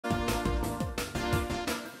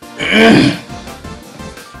Hey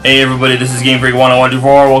everybody, this is Game Freak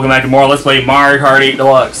 10124. Welcome back to more Let's Play Mario Kart 8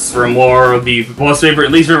 Deluxe for more of the most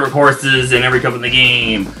favorite, least favorite courses in every cup in the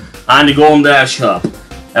game. On to Golden Dash Cup.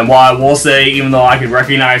 And while I will say, even though I could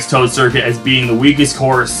recognize Toad Circuit as being the weakest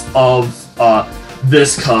course of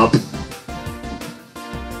this cup,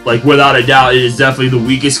 like without a doubt, it is definitely the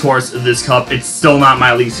weakest course of this cup. It's still not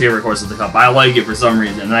my least favorite course of the cup. I like it for some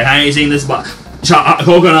reason. And I ain't saying this about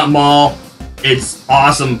Coconut Mall. It's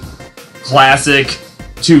awesome, classic.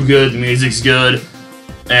 Too good, the music's good,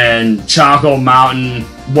 and Choco Mountain,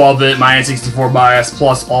 love it, my N64 bias,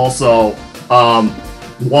 plus also,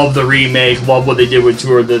 love the remake, love what they did with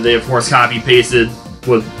Tour, that they of course copy-pasted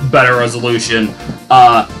with better resolution,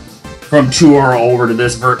 from Tour over to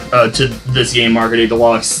this game, Mario Kart 8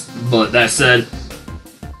 Deluxe. But that said,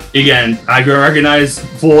 again, I can recognize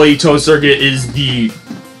fully Toad Circuit is the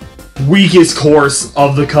weakest course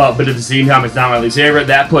of the cup, but at the same time, it's not my least favorite.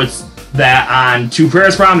 That puts that on to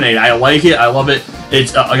Paris Promenade. I like it. I love it.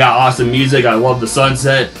 It's got awesome music. I love the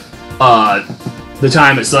sunset. The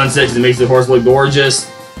time at sunset, because it makes the course look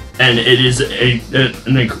gorgeous. And it is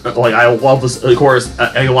like, I love this course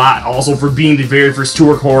a lot. Also for being the very first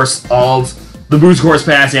tour course of the Boost Course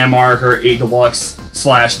Pass and Mario Kart 8 Deluxe /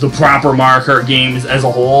 the proper Mario Kart games as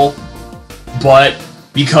a whole. But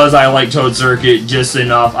because I like Toad Circuit just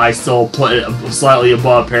enough, I still put it slightly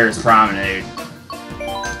above Paris Promenade.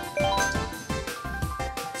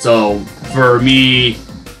 So, for me,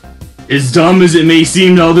 as dumb as it may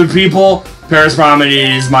seem to other people, Paris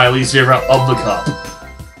Promenade is my least favorite of the cup.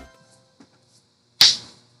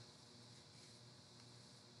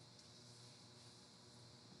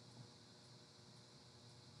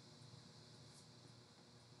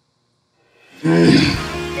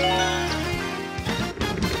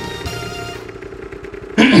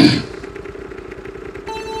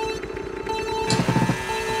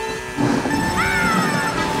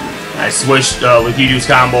 I switched Lakiitu's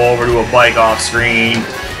combo over to a bike off screen.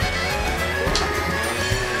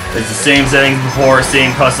 It's the same settings before,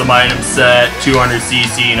 same custom item set,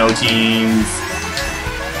 200cc, no teams.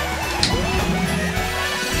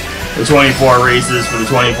 The 24 races for the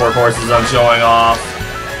 24 courses I'm showing off.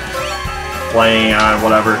 Playing on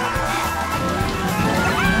whatever.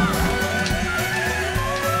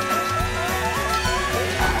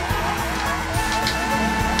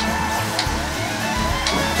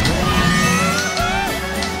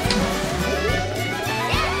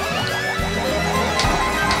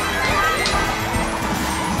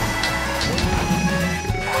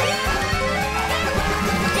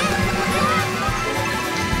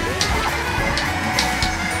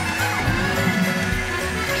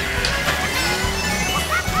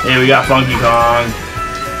 Hey, we got Funky Kong.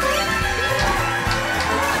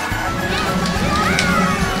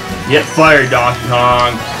 Get fired, Donkey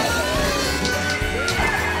Kong.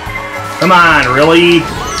 Come on, really?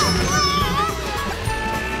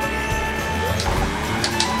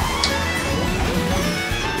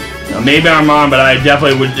 Now, maybe I'm wrong, but I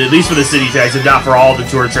definitely would, at least for the city tracks, if not for all the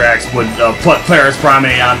tour tracks, would put Paris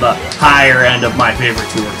Promenade on the higher end of my favorite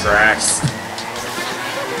tour tracks.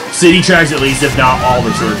 City tracks, at least, if not all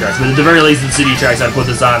the tour tracks. But at the very least, in city tracks, I'd put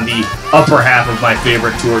this on the upper half of my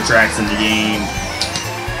favorite tour tracks in the game.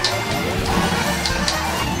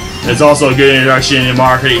 It's also a good introduction in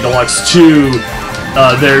Mario Kart 8 Deluxe to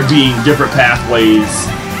there being different pathways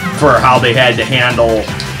for how they had to handle.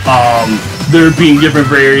 There being different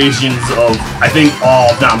variations of, I think,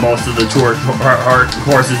 all, if not most, of the tour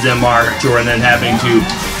courses in Mario Kart Tour, and then having to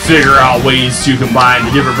figure out ways to combine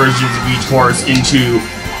the different versions of each course into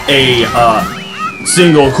a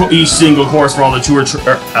each single course for all the tour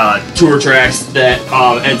tracks that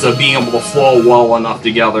ends up being able to flow well enough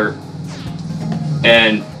together.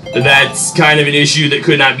 And that's kind of an issue that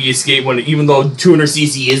could not be escaped when, even though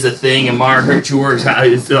 200cc is a thing in Mario Kart Tour, at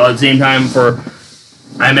the same time, for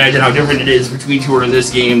I imagine how different it is between Tour and this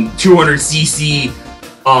game. 200cc,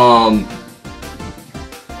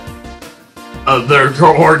 there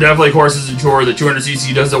are definitely courses in Tour that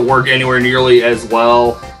 200cc doesn't work anywhere nearly as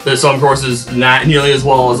well. There's some courses not nearly as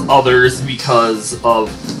well as others because of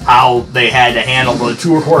how they had to handle the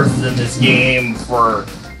tour courses in this game for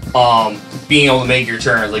being able to make your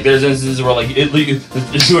turns. Like, there's instances where, like, the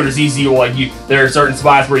 200cc, like, there are certain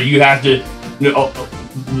spots where you have to,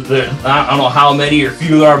 I don't know how many or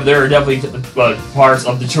few there are, but there are definitely parts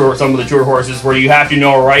of the tour, some of the tour courses, where you have to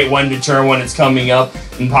know right when to turn when it's coming up,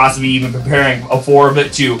 and possibly even preparing for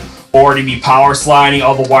it to already be power sliding,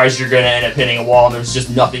 otherwise you're going to end up hitting a wall and there's just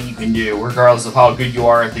nothing you can do, regardless of how good you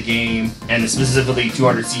are at the game, and specifically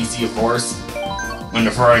 200cc, of course, when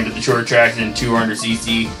referring to the short tracks in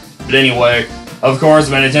 200cc. But anyway, Of course,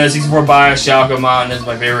 my Nintendo 64 Bioshock Mountain is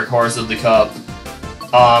my favorite course of the Cup.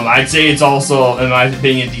 I'd say it's also, in my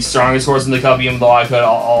opinion, the strongest course in the Cup, even though I could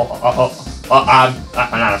not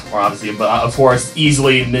obviously, but of course,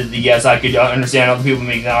 easily admit that yes, I could understand other people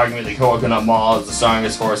making the argument that Coconut Mall is the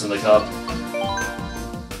strongest course in the Cup.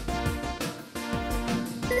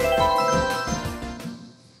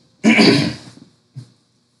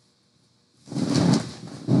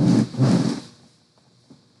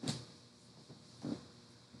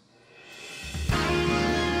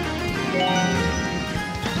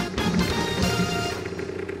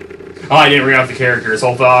 Oh, I didn't read off the characters.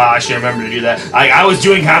 Hopefully, I should remember to do that. I was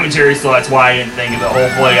doing commentary, so that's why I didn't think of it.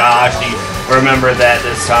 Hopefully, I'll actually remember that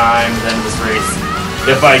this time, then this race.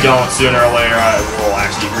 If I don't, sooner or later, I will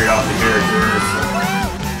actually read off the characters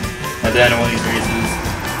at the end of one of these races.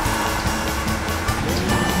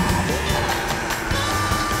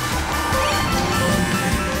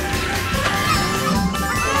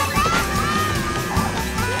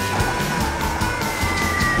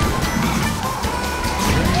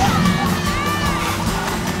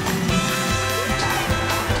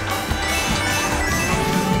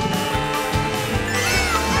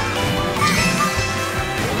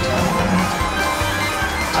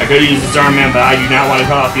 I could have used the Starman, but I do not want to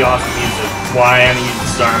cut off the awesome music. That's why I haven't used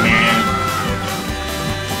the Starman.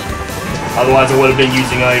 Otherwise, I would have been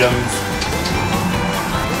using items.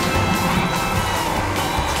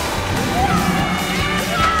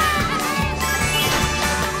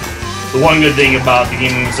 The one good thing about the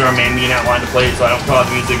Gaming Starman, me not wanting to play it so I don't cut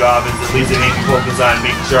off the music off, is at least it makes me focus on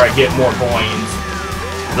making sure I get more coins.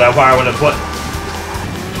 That's why I would have put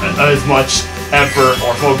as much effort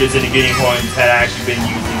or focus into getting coins had I actually been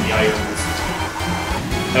using the items.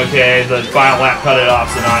 Okay, the final lap cut it off,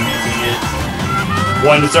 so now I'm using it.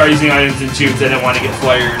 One, to start using items, and two, because I didn't want to get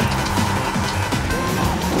flared.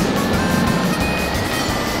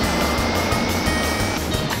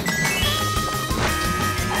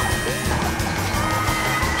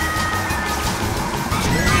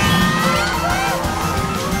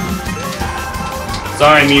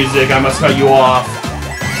 Sorry, music, I must cut you off.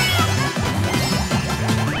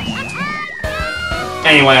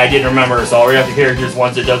 Anyway, I didn't remember, so I'll read out the characters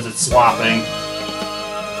once it does its swapping.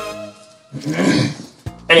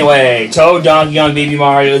 Anyway, Toad, Donkey Kong, Baby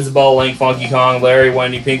Mario, Isabelle, Link, Funky Kong, Larry,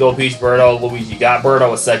 Wendy, Pinko, Peach, Birdo, Luigi. Got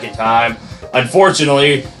Birdo a second time.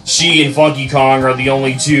 Unfortunately, she and Funky Kong are the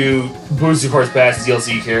only two Booster Course Pass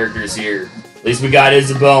DLC characters here. At least we got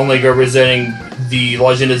Isabelle and Link representing the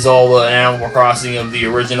Legend of Zelda and Animal Crossing of the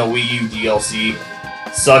original Wii U DLC.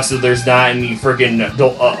 Sucks that there's not any freaking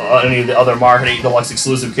any of the other Mario Kart 8 Deluxe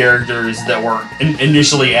exclusive characters that were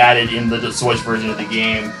initially added in the Switch version of the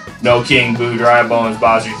game. No King, Boo, Dry Bones,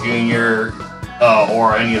 Bowser Jr.,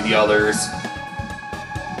 or any of the others.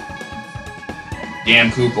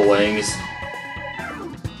 Damn Koopalings.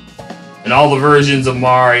 And all the versions of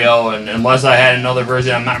Mario, and unless I had another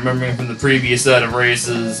version I'm not remembering from the previous set of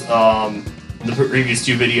races, the previous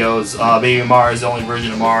two videos, Baby Mario is the only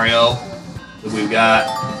version of Mario that we've got.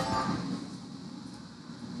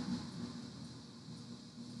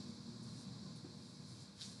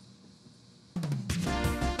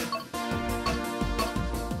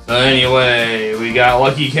 Anyway, we got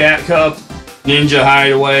Lucky Cat Cup, Ninja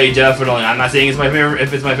Hideaway, definitely. I'm not saying it's my favorite,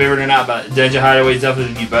 if it's my favorite or not, but Ninja Hideaway is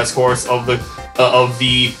definitely the best course of the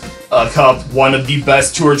Cup. One of the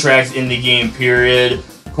best tour tracks in the game, period.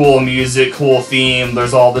 Cool music, cool theme.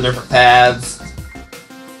 There's all the different paths.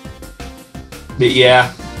 But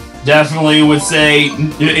yeah, definitely would say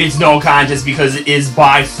it's no contest because it is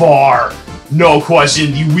by far, no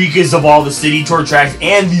question, the weakest of all the city tour tracks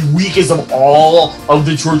and the weakest of all of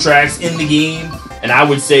the tour tracks in the game. And I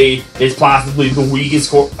would say it's possibly the weakest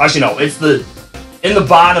course. Actually, no, it's in the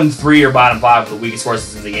bottom 3 or bottom 5 of the weakest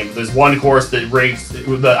courses in the game. But there's one course that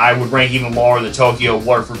I would rank even lower than Tokyo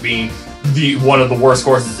Blur for being one of the worst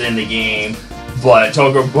courses in the game. But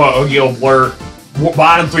Tokyo Blur,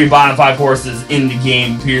 bottom 3, bottom 5 courses in the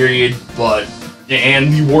game, period.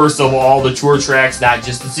 And the worst of all the tour tracks, not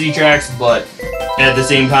just the city tracks, but at the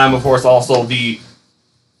same time, of course, also the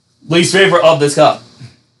least favorite of this Cup.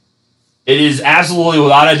 It is absolutely,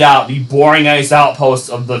 without a doubt, the boring ice outpost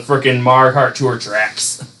of the frickin' Mario Kart Tour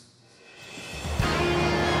tracks.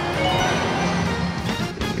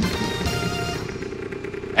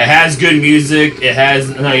 It has good music, it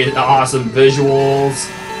has awesome visuals,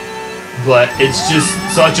 but it's just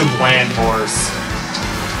such a bland course.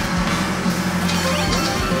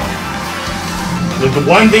 The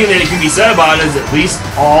one thing that it can be said about it is at least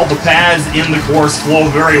all the paths in the course flow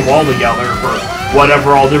very well together for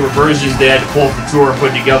whatever all different versions they had to pull from the tour and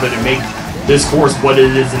put together to make this course what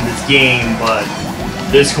it is in this game, but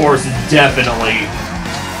this course is definitely,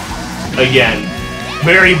 again,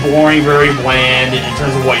 very boring, very bland in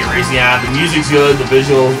terms of what you're racing on. The music's good, the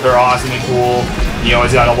visuals are awesome and cool. You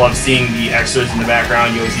always gotta love seeing the extras in the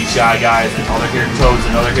background. You always see Shy Guys and other characters, Toads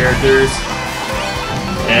and other characters.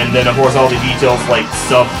 And then, of course, all the details like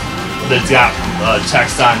stuff that's got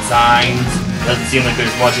text on signs. Doesn't seem like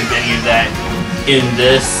there's much of any of that in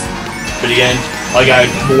this. But again,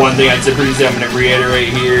 the one thing I'd say previously, I'm going to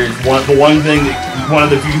reiterate here, is one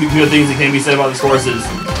of the few good things that can be said about this course is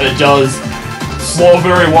that it does flow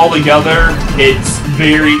very well together. It's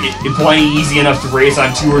plenty easy enough to race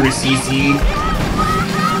on 200cc.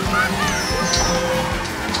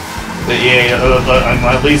 But yeah, I'm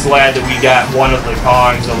at least glad that we got one of the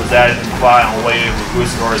Kongs that was added in the final wave with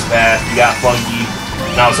Booster's Pass. We got Funky,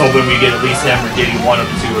 and I was hoping we get at least him or getting one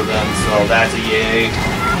of the two of them, so that's a yay.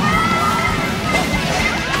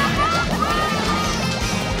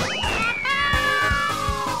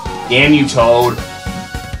 Damn you, Toad.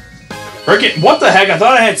 Frickin', what the heck? I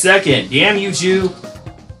thought I had second. Damn you, Chew.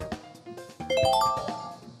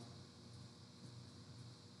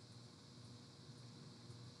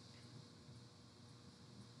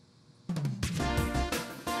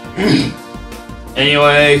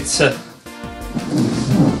 Anyway,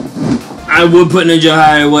 I would put Ninja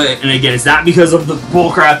Highway, and again, it's not because of the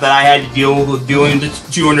bullcrap that I had to deal with doing the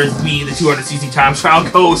 200cc time trial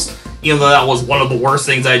coast, even though that was one of the worst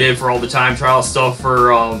things I did for all the time trial stuff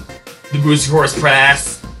for the Booster Course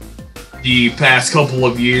Pass the past couple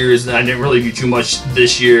of years. I didn't really do too much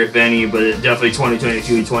this year, if any, but it definitely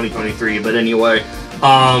 2022 and 2023. But anyway,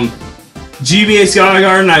 GBA Sky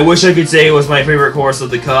Garden, I wish I could say it was my favorite course of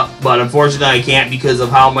the Cup, but unfortunately I can't because of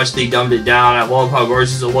how much they dumbed it down. I love how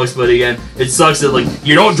gorgeous it looks, but again, it sucks that like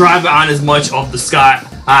you don't drive on as much of the Sky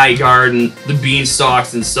Garden, the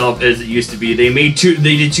beanstalks and stuff as it used to be. They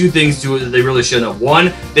did two things to it that they really shouldn't have.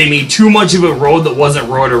 One, they made too much of a road that wasn't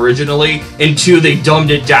road originally, and two, they dumbed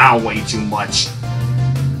it down way too much.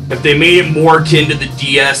 If they made it more akin to the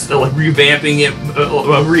DS, like revamping it,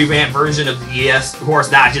 a revamped version of the DS, of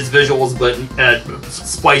course, not just visuals, but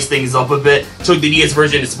spice things up a bit. Took the DS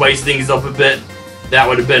version and spiced things up a bit. That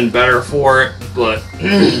would have been better for it, but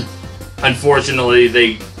unfortunately,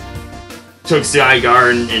 they took Sky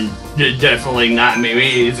Garden and did definitely not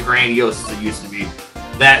made it as grandiose as it used to be.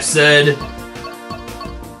 That said,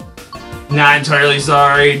 not entirely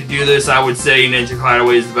sorry to do this. I would say Ninja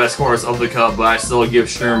Highway is the best course of the Cup, but I still give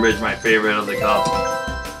Sternbridge my favorite of the Cup.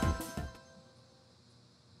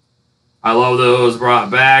 I love that it was brought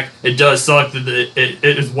back. It does suck that it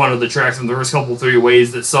is one of the tracks from the first couple 3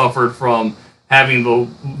 ways that suffered from having the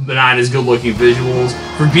not as good looking visuals.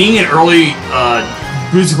 For being an early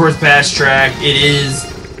Booster Course Pass track, it is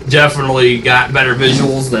definitely got better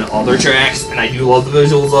visuals than other tracks, and I do love the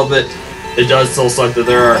visuals of it. It does still suck that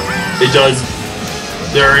there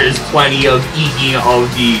is plenty of eking of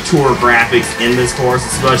the tour graphics in this course,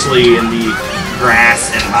 especially in the grass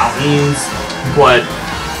and mountains, but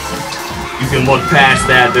you can look past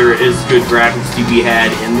that. There is good graphics to be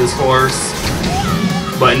had in this course.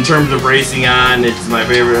 But in terms of racing on, it's my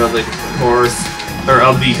favorite of the course, or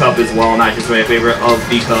of the Cup as well, not just my favorite of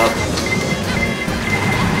the Cup.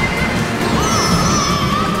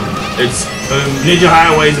 Ninja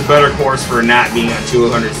Highway is a better course for not being on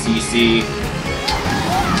 200cc.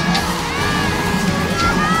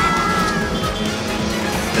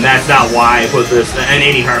 And that's not why I put this, in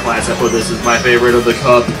any kart class I put this as my favorite of the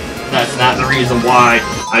Cup. That's not the reason why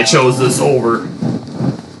I chose this over.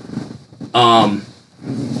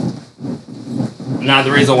 Not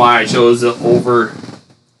the reason why I chose it over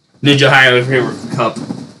Ninja Highway favorite Cup,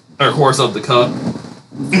 or course of the Cup.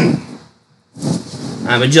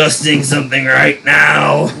 I'm adjusting something right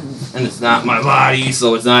now, and it's not my body,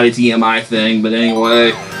 so it's not a TMI thing, but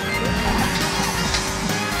anyway.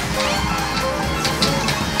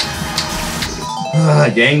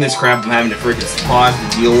 Dang, this crap I'm having to freaking pause to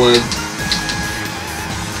deal with.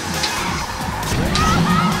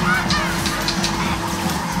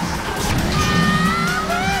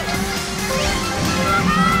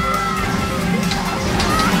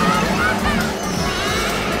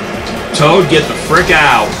 Toad, get the frick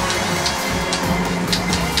out.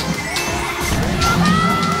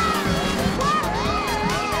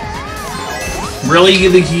 Really,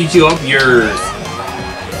 give the key to up yours.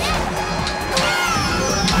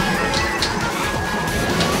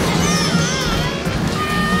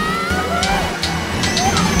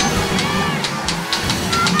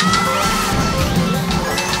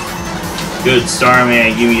 Good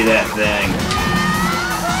Starman, give me that thing.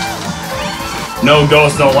 No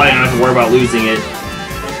ghost, no light, I don't have to worry about losing it.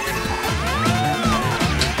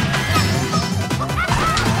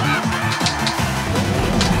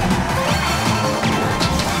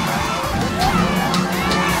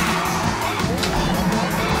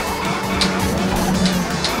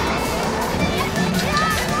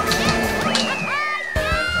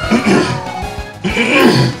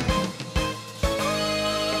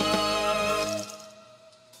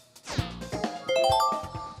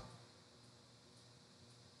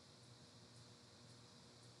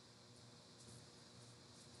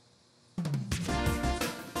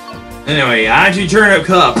 Anyway, on to Turnip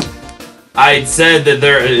Cup. I said that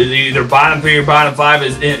they're either bottom 3 or bottom 5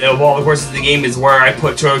 is of all the courses in the game is where I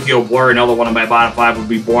put Tokyo Blur. Another one of my bottom 5 would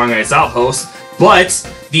be Boring Ice Outpost.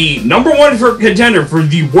 But the number 1 contender for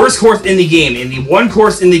the worst course in the game, and the one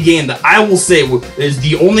course in the game that I will say is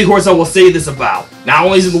the only course I will say this about. Not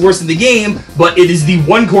only is it the worst in the game, but it is the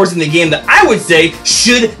one course in the game that I would say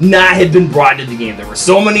should not have been brought into the game. There were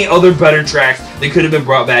so many other better tracks that could have been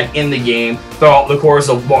brought back in the game throughout the course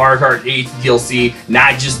of Mario Kart 8 DLC,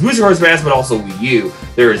 not just Booster Course Pass, but also Wii U.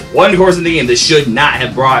 There is one course in the game that should not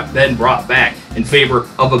have been brought back in favor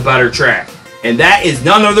of a better track. And that is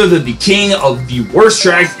none other than the king of the worst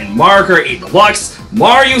tracks in Mario Kart 8 Deluxe,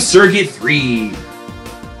 Mario Circuit 3.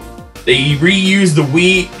 They reused the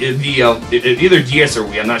Wii, either DS or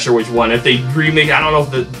Wii, I'm not sure which one. If they remake, I don't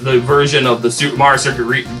know if the version of the Super Mario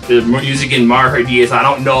Circuit the music in Mario Kart DS, I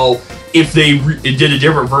don't know if they did a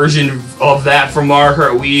different version of that from Mario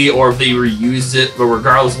Kart Wii or if they reused it. But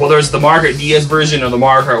regardless, whether it's the Mario Kart DS version or the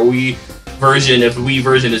Mario Kart Wii version, if the Wii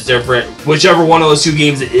version is different, whichever one of those two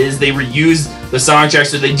games it is, they reused the soundtrack,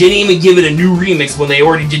 so they didn't even give it a new remix when they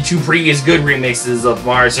already did 2 previous good remixes of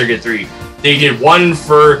Mario Circuit 3. They did one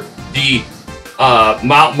for the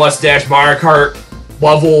Mount Mustache Mario Kart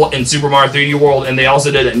level in Super Mario 3D World, and they also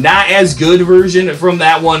did a not as good version from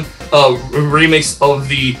that one, a remix of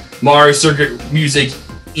the Mario Circuit music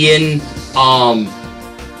in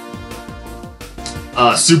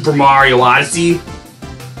Super Mario Odyssey.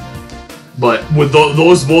 But with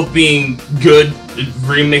those both being good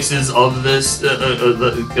remixes of this,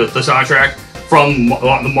 the soundtrack from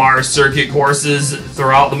the Mario Circuit courses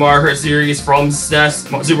throughout the Mario Kart series from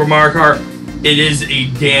SNES, Super Mario Kart, it is a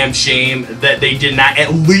damn shame that they did not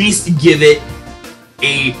at least give it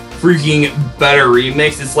a freaking better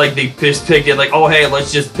remix. It's like they just picked it like, oh hey,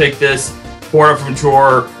 let's just pick this, port it from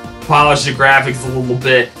Tour, polish the graphics a little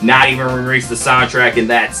bit, not even remix the soundtrack, and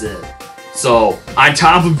that's it. So, on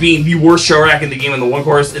top of being the worst track in the game and the one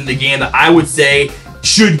course in the game that I would say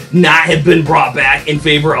should not have been brought back in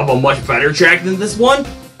favor of a much better track than this one,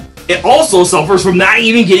 it also suffers from not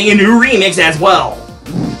even getting a new remix as well.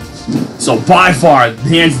 So by far,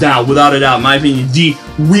 hands down, without a doubt, in my opinion, the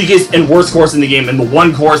weakest and worst course in the game and the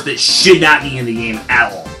one course that should not be in the game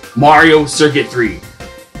at all. Mario Circuit 3.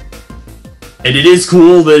 And it is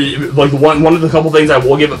cool that, like, one of the couple things I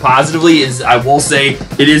will give it positively is I will say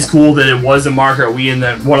it is cool that it was in Mario Kart Wii and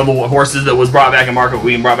that one of the horses that was brought back in Mario Kart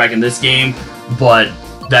Wii and brought back in this game, but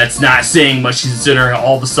that's not saying much considering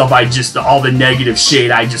all the stuff all the negative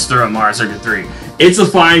shade I just threw at Mario Circuit 3. It's a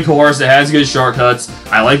fine course, it has good shortcuts,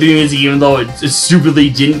 I like the music even though it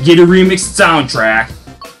stupidly didn't get a remixed soundtrack.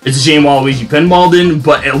 It's a shame Waluigi Pinball didn't,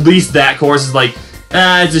 but at least that course is like,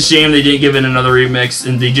 it's a shame they didn't give it another remix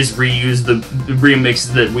and they just reused the remix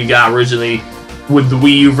that we got originally with the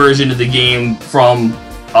Wii U version of the game from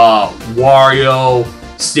Wario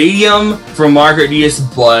Stadium from Mario Kart DS,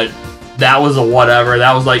 but that was a whatever.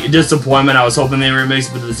 That was like a disappointment. I was hoping they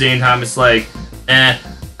remixed, but at the same time it's like,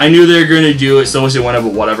 I knew they were going to do it, so it went up,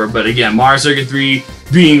 but whatever. But again, Mario Circuit 3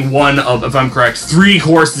 being one of, if I'm correct, 3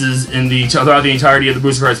 courses throughout the entirety of the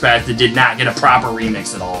Booster Course Pass that did not get a proper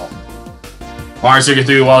remix at all. Mario Circuit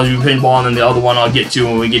 3, Waluigi Pinball, and then the other one I'll get to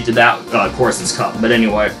when we get to that course's cup. But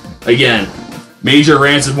anyway, again, major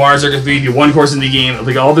rants of Mario Circuit 3, the one course in the game.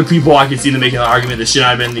 Like all the people I could see them making an argument that should not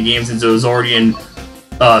have been in the game since it was already in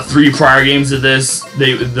 3 prior games of this.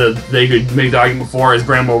 They could make the argument for as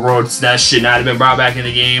Bramble Road SNES should not have been brought back in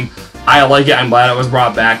the game. I like it. I'm glad it was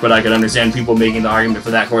brought back, but I could understand people making the argument for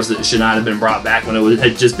that course that it should not have been brought back when it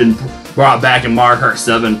had just been brought back in Mario Kart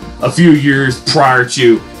 7 a few years prior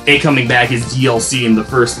to it coming back as DLC in the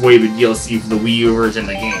first wave of DLC for the Wii U version of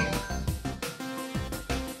the game.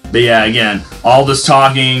 But yeah, again, all this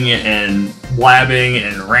talking and blabbing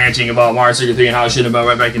and ranting about Mario Circuit 3 and how it should have been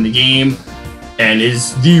right back in the game, and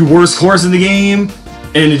is the worst course in the game,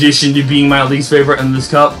 in addition to being my least favorite in this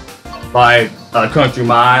cup by a country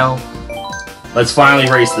mile. Let's finally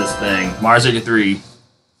race this thing. Mario Circuit 3.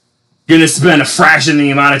 Gonna spend a fraction of the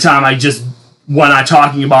amount of time I just went on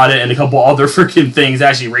talking about it and a couple other freaking things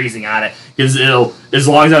actually racing on it. Because as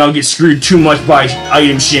long as I don't get screwed too much by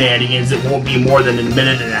item shenanigans, it won't be more than a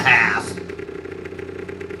minute and a half.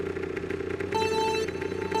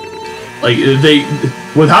 Like,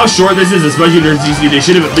 with how short this is, especially during CC, they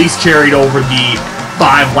should have at least carried over the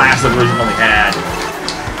 5 laps that we originally had.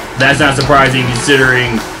 That's not surprising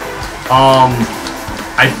considering,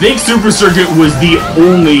 I think Super Circuit was the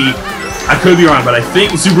only, I could be wrong, but I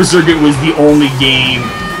think Super Circuit was the only game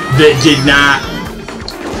that did not,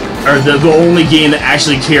 or the only game that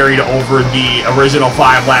actually carried over the original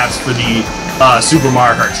 5 laps for the Super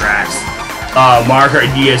Mario Kart tracks. Mario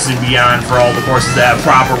Kart DS and beyond, for all the courses that have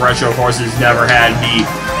proper retro courses, never had the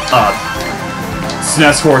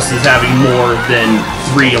SNES courses having more than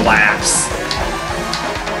 3 laps.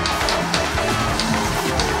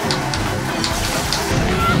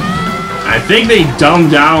 I think they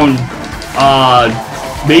dumbed down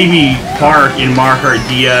Baby Park in Mario Kart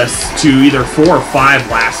DS to either 4 or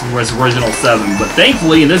 5 laps from its original 7, but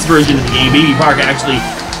thankfully in this version of the game, Baby Park actually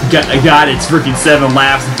got its freaking 7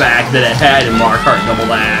 laps back that it had in Mario Kart Double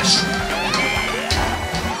Dash.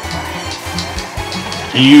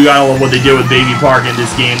 And you gotta love what they did with Baby Park in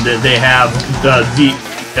this game, that they have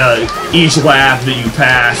each lap that you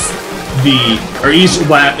pass,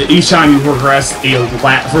 each time you progress a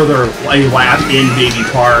lap in Baby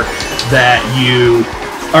Park, that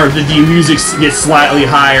the music gets slightly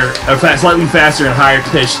higher, slightly faster and higher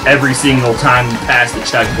pitched every single time you pass the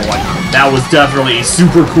checkpoint. That was definitely a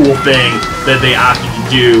super cool thing that they opted to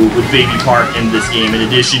do with Baby Park in this game, in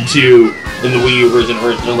addition to, in the Wii U version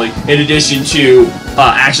originally, in addition to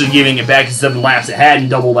actually giving it back to 7 laps it had in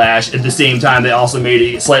Double Dash. At the same time, they also made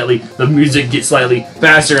it the music get slightly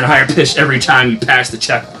faster and higher pitched every time you pass the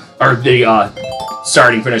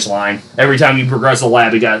starting finish line. Every time you progress a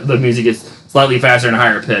lap, the music gets slightly faster and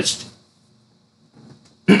higher pitched.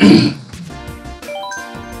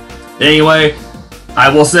 Anyway, I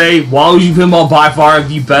will say, Waluigi Pinball by far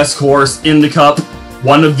the best course in the Cup.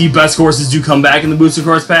 One of the best courses to come back in the Booster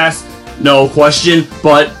Course Pass, no question,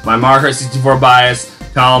 but my Mario Kart 64 bias,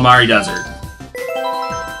 Calamari Desert.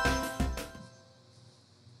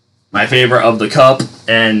 My favorite of the Cup,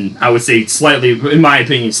 and I would say slightly, in my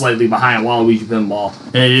opinion, slightly behind Waluigi Pinball.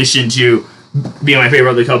 In addition to being my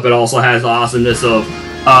favorite of the Cup, it also has the awesomeness of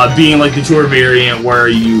being like the Tour variant, where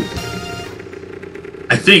you,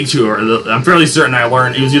 I think Tour, I'm fairly certain I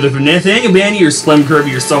learned, it was either from Nathaniel Bandy or Slim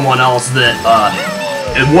Kirby or someone else, that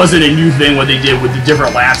it wasn't a new thing what they did with the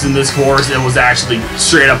different laps in this course. It was actually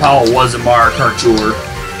straight up how it was in Mario Kart Tour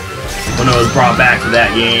when it was brought back to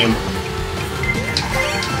that game.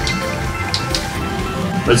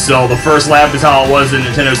 But still, the first lap is how it was in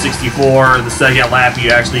Nintendo 64. The second lap,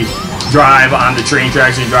 you actually drive on the train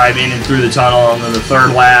tracks and drive in and through the tunnel. And then the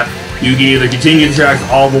third lap, you can either continue the tracks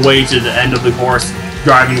all the way to the end of the course,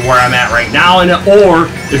 driving to where I'm at right now,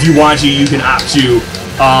 or if you want to, you can opt to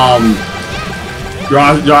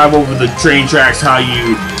drive over the train tracks how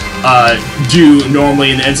you do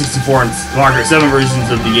normally in the N64 and Mario Kart 7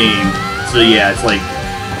 versions of the game. So yeah, it's like,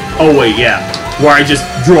 oh wait, yeah, where I just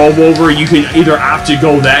drove over, you can either opt to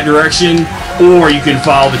go that direction, or you can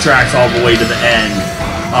follow the tracks all the way to the end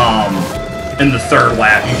in the third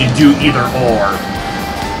lap. You can do either or.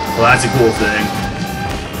 So that's a cool thing.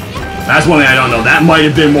 That's one thing I don't know. That might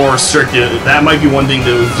have been more restrictive. That might be one thing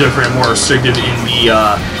that was different, more restrictive in the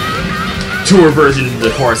Tour version of the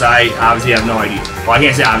course. I obviously have no idea. Well, I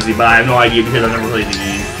can't say obviously, but I have no idea because I've never played the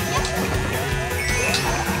game.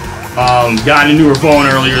 Got a newer phone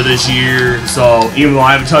earlier this year, so even though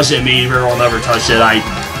I haven't touched it, maybe I'll never touch it. I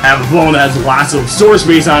have a phone that has lots of storage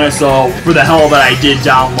space on it, so for the hell that I did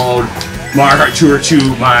download Mario Kart Tour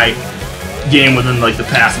to my game within like the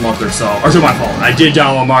past month or so, or to my phone. I did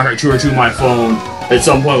download Mario Kart Tour to my phone at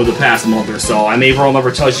some point with the past month or so. I may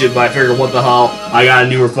never touch it, but I figured, what the hell? I got a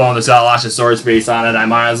newer phone that's got lots of storage space on it. I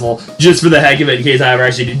might as well, just for the heck of it, in case I ever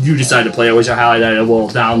actually do decide to play it, which I highly doubt I will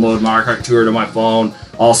download Mario Kart Tour to my phone.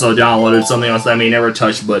 Also downloaded something else that I may never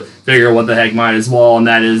touch, but figure what the heck, might as well, and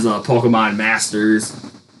that is Pokemon Masters.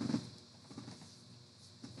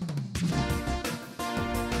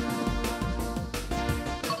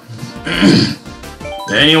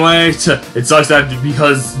 Anyway, it sucks that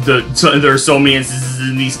because there are so many instances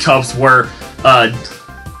in these cups where one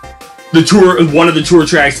of the tour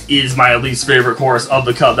tracks is my least favorite course of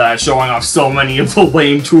the cup, that I'm showing off so many of the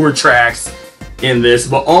lame tour tracks in this.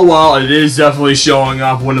 But oh well, it is definitely showing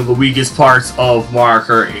off one of the weakest parts of Mario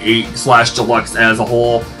Kart 8/Deluxe as a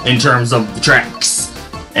whole in terms of the tracks.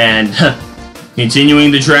 And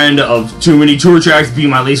continuing the trend of too many tour tracks being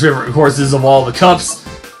my least favorite courses of all the cups,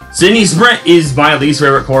 Sydney Sprint is my least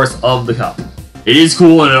favorite course of the cup. It is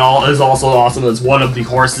cool, and it is also awesome. It's one of the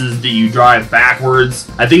courses that you drive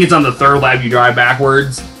backwards. I think it's on the third lap you drive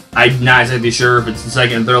backwards. I'm not exactly sure if it's the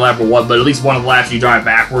second and third lap or what, but at least one of the laps you drive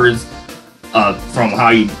backwards from how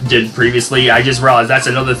you did previously. I just realized that's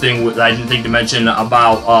another thing that I didn't think to mention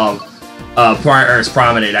about Paris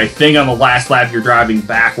Promenade. I think on the last lap you're driving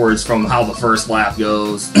backwards from how the first lap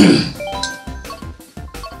goes.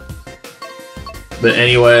 But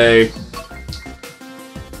anyway,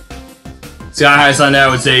 Sky High Sunday, I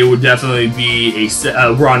would say, would definitely be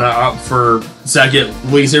a runner-up for second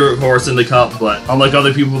least favorite course in the cup. But unlike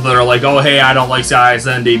other people that are like, oh hey, I don't like Sky High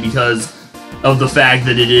Sunday because of the fact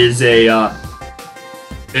that it is a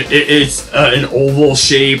it's an oval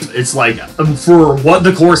shape. It's like for what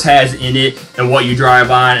the course has in it and what you drive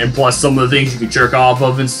on, and plus some of the things you can jerk off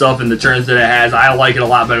of and stuff, and the turns that it has. I like it a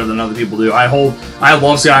lot better than other people do. I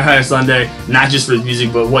love Sky High Sunday, not just for the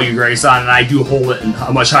music, but what you race on, and I do hold it in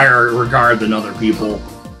a much higher regard than other people.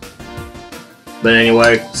 But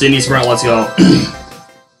anyway, Sydney Sprint, let's go.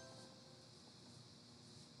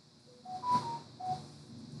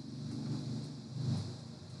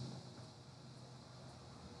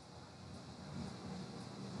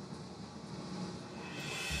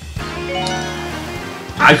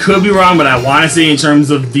 I could be wrong, but I want to say in terms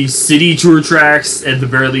of the city tour tracks, at the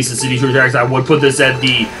very least the city tour tracks, I would put this at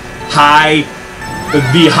the higher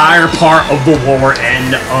part of the lower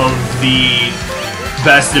end of the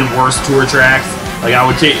best and worst tour tracks. Like I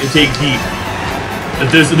would take the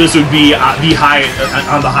this would be the high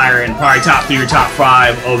on the higher end, probably top 3 or top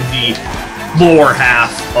 5 of the lower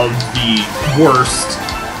half of the worst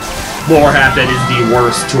lower half that is the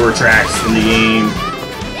worst tour tracks in the game.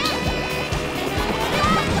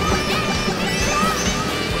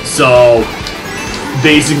 So,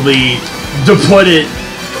 basically, to put it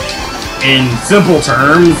in simple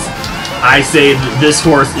terms, I say that this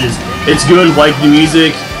course it's good, like the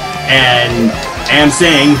music, and am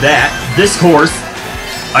saying that this course,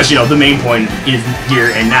 actually no, the main point is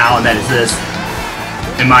here and now, and that is this.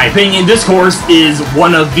 In my opinion, this course is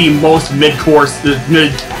one of the most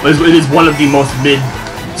it is one of the most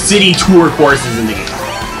mid-city tour courses in the game.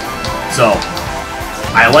 So,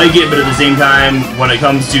 I like it, but at the same time, when it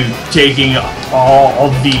comes to taking all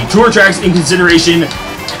of the tour tracks in consideration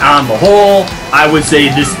on the whole, I would say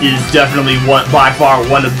this is definitely by far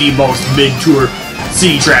one of the most mid-tour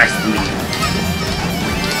city tracks in the game.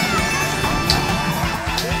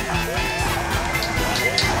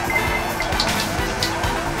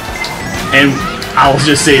 And I'll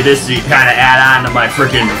just say this to kind of add on to my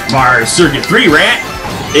freaking Mario Circuit 3 rant.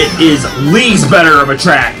 It is leagues better of a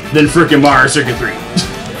track than freaking Mario Circuit 3.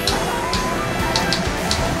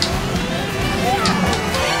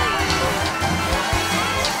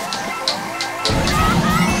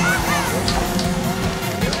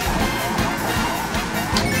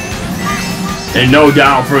 And no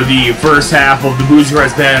doubt for the first half of the Booster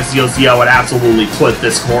Quest Pass DLC, I would absolutely put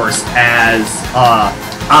this course as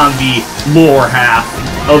on the lower half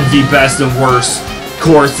of the best and worst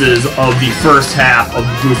courses of the first half of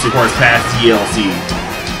the Booster Course Pass DLC.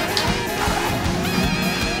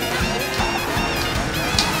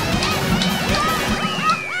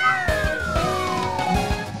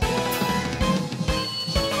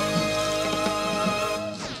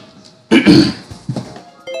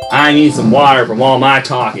 I need some water from all my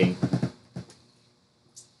talking.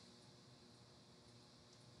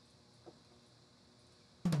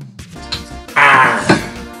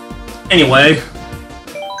 Anyway,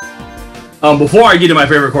 before I get to my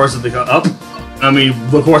favorite course of the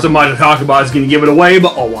the course I'm about to talk about is going to give it away,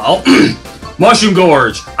 but oh well. Mushroom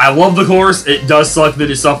Gorge. I love the course. It does suck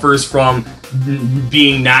that it suffers from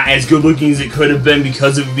being not as good looking as it could have been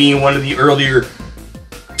because of being one of the earlier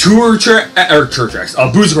Booster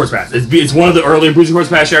Course Pass. It's one of the earlier Booster Course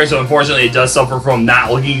Pass tracks, so unfortunately it does suffer from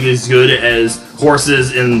not looking as good as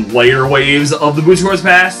courses in later waves of the Booster Course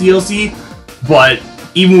Pass DLC. But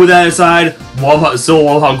even with that aside, still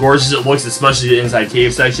love how gorgeous it looks, especially the inside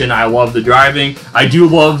cave section. I love the driving. I do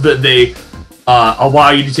love that they allow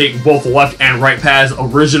you to take both left and right paths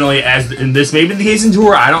originally, as in this may be the case in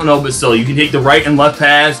Tour, I don't know, but still, you can take the right and left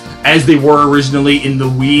paths as they were originally in the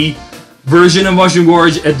Wii version of Mushroom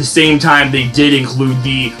Gorge. At the same time, they did include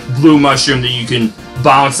the blue mushroom that you can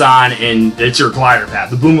bounce on, and it's your glider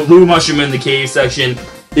path. The blue mushroom in the cave section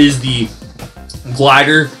is the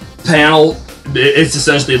glider panel. It's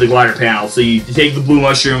essentially the glider panel. So you take the blue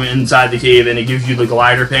mushroom inside the cave and it gives you the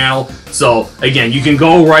glider panel. So again, you can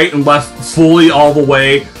go right and left fully all the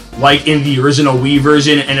way like in the original Wii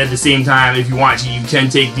version, and at the same time, if you want to, you can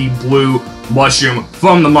take the blue mushroom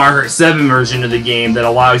from the Mario Kart 7 version of the game that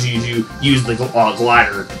allows you to use the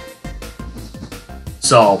glider.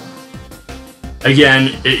 So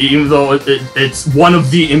again, even though it's one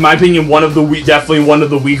of the, in my opinion, definitely one of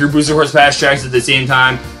the weaker Booster Course Pass tracks, at the same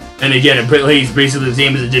time, and again, it plays basically the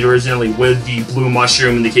same as it did originally with the blue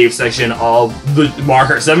mushroom in the cave section of the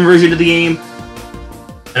Mario Kart 7 version of the game.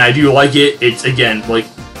 And I do like it. It's, again, like,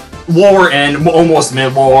 lower end, almost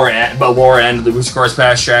mid-lower end, but lower end of the Booster Course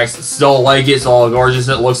Pass tracks. Still like it. It's all gorgeous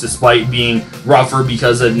it looks, despite being rougher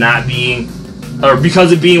because of being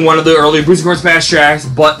one of the earlier Booster Course Pass tracks.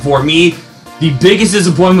 But for me, the biggest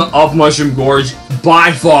disappointment of Mushroom Gorge,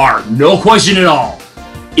 by far, no question at all,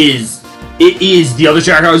 is it is the other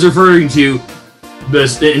track I was referring to.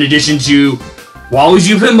 This, in addition to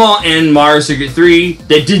Waluigi Pinball and Mario Circuit 3,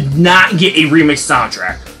 that did not get a remix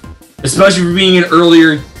soundtrack, especially for being an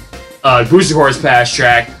earlier Booster Course Pass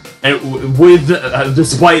track. And with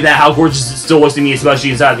despite that, how gorgeous it still looks to me,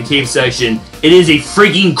 especially inside the cave section, it is a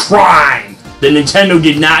freaking crime that Nintendo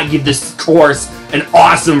did not give this course an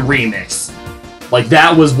awesome remix. Like,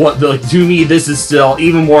 that was what, to me, this is still,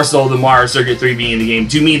 even more so than Mario Circuit 3 being in the game,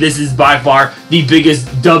 to me, this is by far the biggest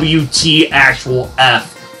WT actual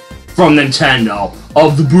F from Nintendo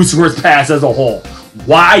of the Booster Course Pass as a whole.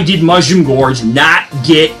 Why did Mushroom Gorge not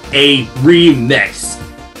get a remix?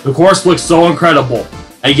 The course looks so incredible.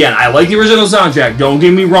 Again, I like the original soundtrack, don't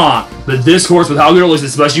get me wrong, but this course, with how good it looks,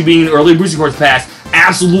 especially being an early Booster Course Pass,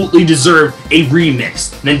 absolutely deserved a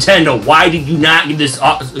remix. Nintendo, why did you not give this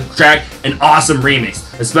track an awesome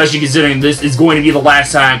remix? Especially considering this is going to be the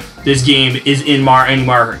last time this game is in any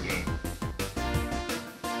Mario Kart game.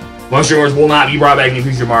 Mushroom Wars will not be brought back in the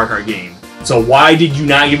future Mario Kart game. So why did you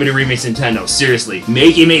not give it a remix, Nintendo? Seriously,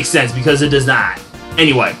 make it make sense, because it does not.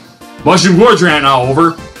 Anyway, Mushroom Gorge rant now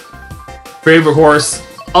over. Favorite course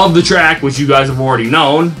of the track, which you guys have already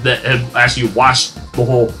known, that have actually watched the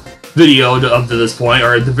whole video up to this point,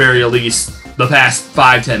 or at the very least, the past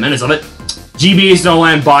 5-10 minutes of it. GBA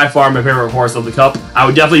Snowland, by far my favorite course of the Cup. I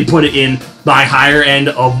would definitely put it in my higher end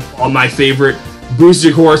of my favorite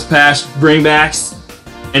Booster Course Pass bringbacks.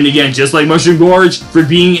 And again, just like Mushroom Gorge, for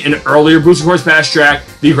being an earlier Booster Course Pass track,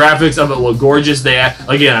 the graphics of it look gorgeous.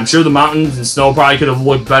 Again, I'm sure the mountains and snow probably could have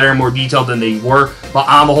looked better and more detailed than they were, but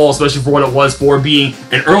on the whole, especially for what it was for being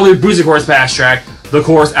an earlier Booster Course Pass track, the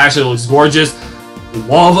course actually looks gorgeous.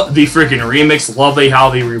 Love the freaking remix. Love how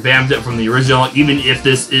they revamped it from the original, even if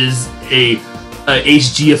this is a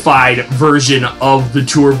HG-ified version of the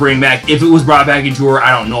Tour bringback. If it was brought back in Tour,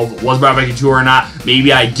 I don't know if it was brought back in Tour or not.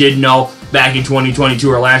 Maybe I did know back in 2022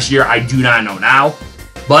 or last year. I do not know now.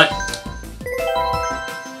 But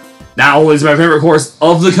not only is my favorite course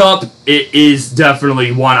of the Cup, it is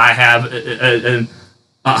definitely one I have a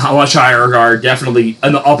much higher regard. Definitely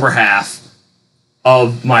in the upper half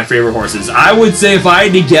of my favorite horses. I would say if I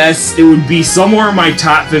had to guess, it would be somewhere in my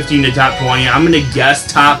top 15 to top 20. I'm going to guess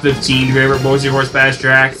top 15 favorite Booster Course Pass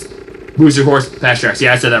tracks. Booster Course Pass tracks.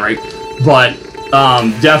 Yeah, I said that right. But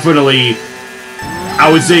definitely, I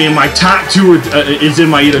would say in my top 2 is in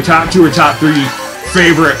my either top 2 or top 3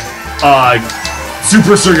 favorite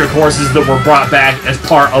Super Circuit courses that were brought back as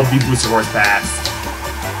part of the Booster Course Pass.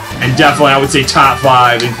 And definitely, I would say top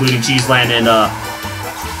 5, including Cheeseland and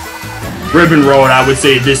Ribbon Road. I would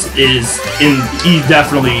say this is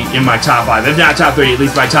definitely in my top 5, if not top 3, at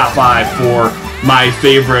least my top 5 for my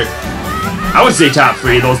favorite. I would say top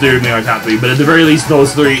 3. Those 3 would be my top 3, but at the very least,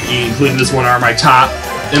 those 3, including this one, are in my top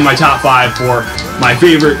 5 for my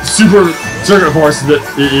favorite Super Circuit courses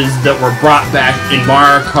that were brought back in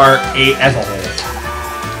Mario Kart 8 as a whole.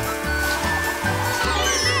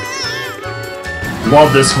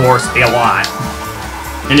 Love this course a lot.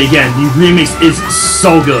 And again, the remix is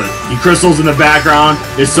so good. The crystals in the background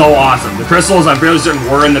is so awesome. The crystals, I'm fairly certain,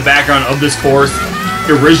 were in the background of this course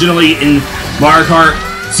originally in Mario Kart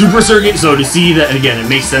Super Circuit. So to see that, and again, it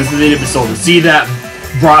makes sense that they did, but so to see that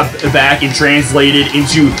brought back and translated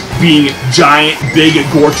into being giant, big,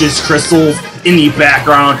 gorgeous crystals in the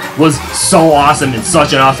background was so awesome and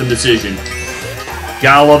such an awesome decision.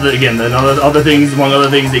 Gotta love it. Again, among other things,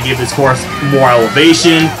 they gave this course more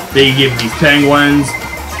elevation. They gave these penguins.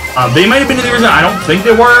 They might have been in the original. I don't think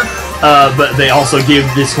they were. But they also gave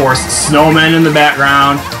this course snowmen in the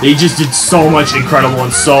background. They just did so much incredible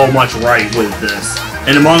and so much right with this.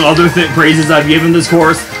 And among other praises I've given this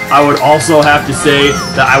course, I would also have to say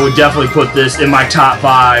that I would definitely put this in my top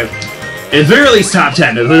 5. At the very least, top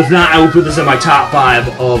 10. If not, I would put this in my top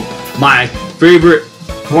 5 of my favorite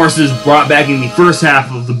courses brought back in the first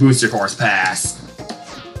half of the Booster Course Pass.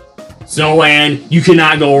 Snowland, you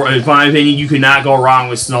cannot go, in my opinion, you cannot go wrong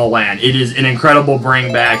with Snowland. It is an incredible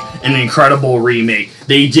bring back, an incredible remake.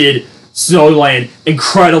 They did Snowland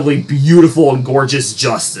incredibly beautiful and gorgeous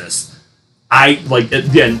justice.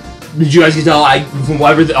 Again, did you guys can tell, from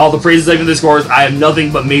all the praises I've given this course, I have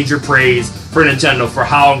nothing but major praise for Nintendo for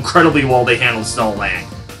how incredibly well they handled Snowland.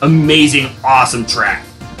 Amazing, awesome track.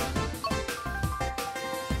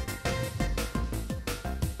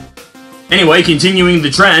 Anyway, continuing the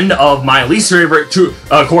trend of my least favorite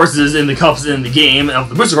courses in the cups in the game of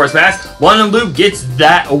the Booster Course Pass, London Loop gets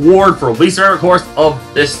that award for least favorite course of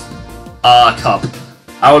this cup.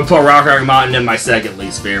 I would put Rock Rock Mountain in my second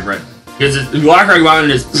least favorite. Because Rock Rock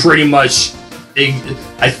Mountain is pretty much,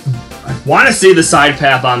 I want to say the side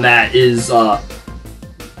path on that is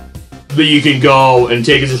that you can go and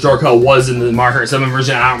take as a shortcut was in the Mario Kart 7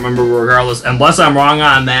 version. I don't remember regardless. Unless I'm wrong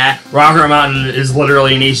on that, Rock Mountain is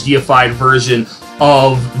literally an HDified version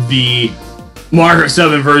of the Mario Kart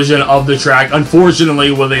 7 version of the track.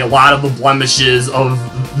 Unfortunately, with a lot of the blemishes of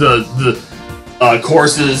the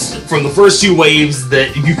courses from the first 2 waves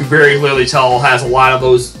that you can very clearly tell has a lot of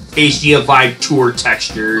those HDified tour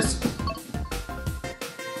textures.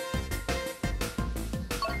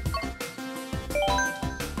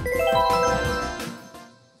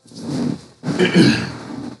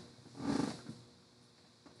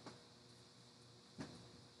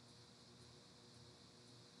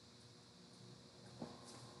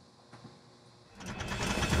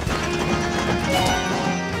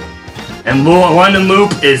 And London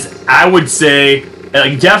Loop is, I would say,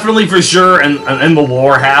 definitely for sure in the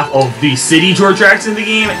lower half of the city tour tracks in the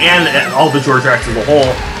game and all the tour tracks as a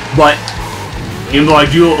whole. But even though I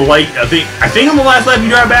do like, I think on the last lap you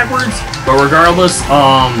drive backwards, but regardless,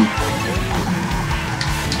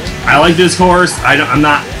 I like this course. I'm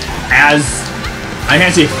not as, I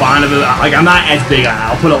can't say fond of it. Like, I'm not as big on it.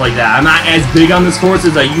 I'll put it like that. I'm not as big on this course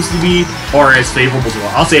as I used to be, or as favorable to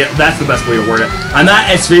it. I'll say it, that's the best way to word it. I'm not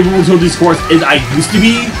as favorable to this course as I used to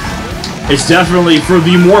be. It's definitely, for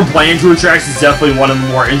the more bland tour tracks, it's definitely one of the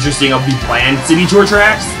more interesting of the bland city tour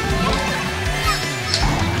tracks.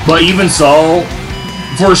 But even so,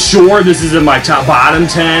 for sure, this is in my bottom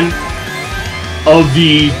 10 of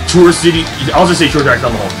the tour city, I'll just say tour tracks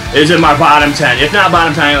on the whole, is in my bottom 10. If not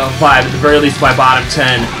bottom 10, 5, at the very least my bottom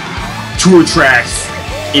 10 tour tracks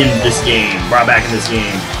in this game, brought back in this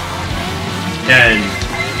game. And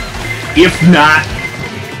if not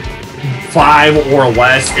 5 or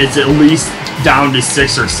less, it's at least down to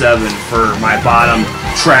 6 or 7 for my bottom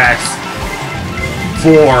tracks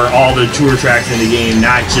for all the tour tracks in the game,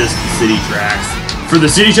 not just the city tracks. For the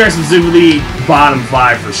city tracks specifically, bottom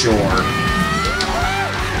 5 for sure.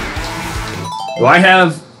 Do I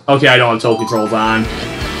have... Okay, I don't have toe controls on.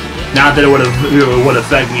 Not that it would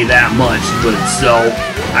affect me that much, but still.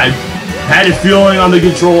 I had a feeling on the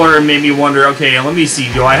controller and made me wonder, okay, let me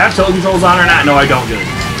see, do I have toe controls on or not? No, I don't. Good.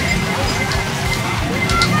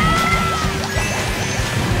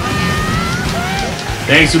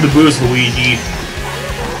 Thanks for the boost, Luigi.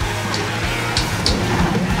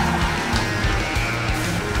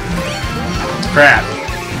 Crap.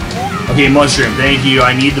 Okay, Mushroom, thank you.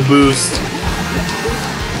 I need the boost.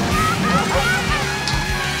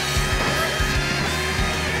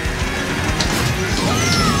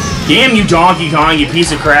 Damn you, Donkey Kong, you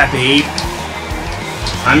piece of crap ape.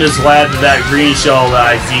 I'm just glad that green shell that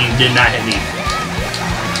I seen did not hit me.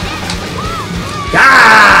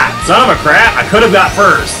 Ah! Son of a crap, I could have got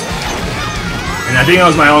first. And I think that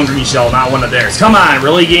was my own green shell, not one of theirs. Come on,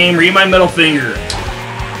 really, game? Read my middle finger.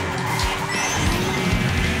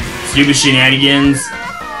 Stupid shenanigans.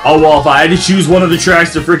 Oh, well, if I had to choose one of the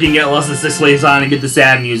tracks to freaking get less than 6 plays on and get the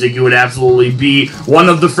sad music, it would absolutely be one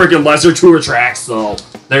of the freaking lesser tour tracks, so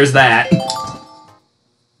there's that.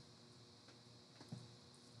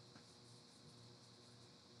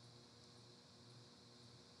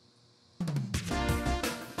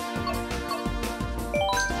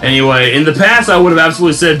 Anyway, in the past, I would have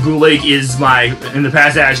absolutely said Blue Lake is my... In the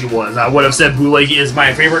past, it actually was. I would have said Blue Lake is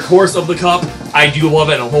my favorite course of the Cup. I do love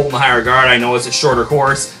it and hold in high regard. I know it's a shorter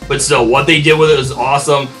course, but still, what they did with it is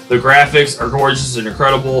awesome. The graphics are gorgeous and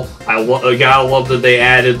incredible. I gotta love that they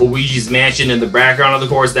added Luigi's Mansion in the background of the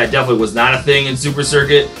course. That definitely was not a thing in Super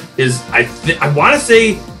Circuit. I want to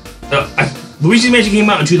say... Luigi's Mansion came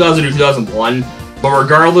out in 2000 or 2001. But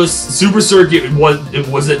regardless, Super Circuit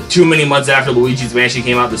wasn't too many months after Luigi's Mansion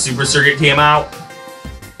came out. The Super Circuit came out,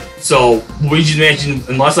 so Luigi's Mansion,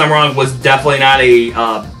 unless I'm wrong, was definitely not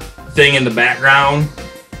a thing in the background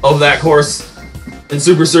of that course in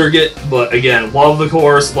Super Circuit. But again, love the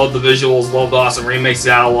course, love the visuals, love the awesome remakes.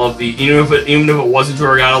 Gotta love the even if it wasn't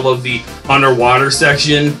true, I gotta love the underwater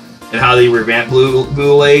section and how they revamped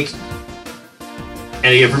Blue Lake.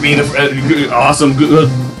 And again, for being an awesome,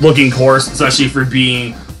 good-looking course, especially for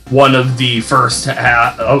being one of the first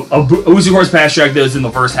half of Booster Course Pass track that was in the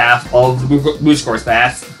first half of the Booster Course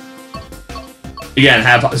Pass. Again,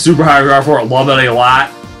 have super high regard for it, love it a lot.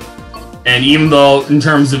 And even though, in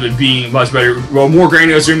terms of it being much better, well, more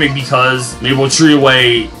grandiose remake because Maple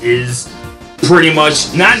Treeway is pretty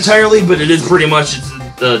much, not entirely, but it is pretty much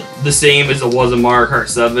the same as it was in Mario Kart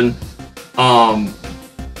 7.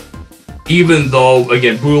 Even though,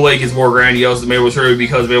 again, Blue Lake is more grandiose than Maple Treeway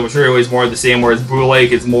because Maple Treeway is more the same, whereas Blue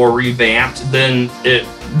Lake is more revamped than it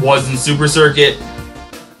was in Super Circuit.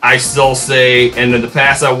 I still say, and in the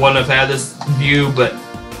past I wouldn't have had this view, but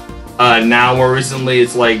Now more recently,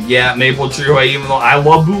 it's like, yeah, Maple Tree Way, even though I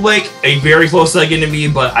love Boot Lake, a very close second to me,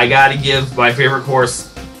 but I gotta give my favorite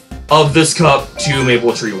course of this cup to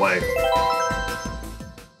Maple Tree Way.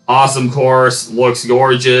 Awesome course, looks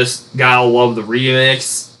gorgeous, gotta love the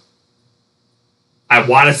remix. I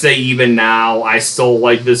want to say even now, I still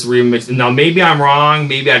like this remix. Now, maybe I'm wrong.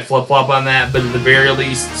 Maybe I'd flip-flop on that. But at the very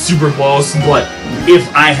least, super close. But if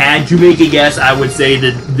I had to make a guess, I would say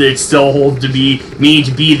that it still holds to be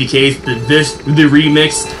the case that the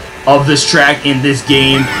remix of this track in this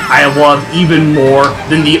game, I love even more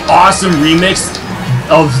than the awesome remix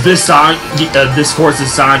of this song, this course's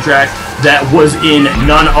soundtrack that was in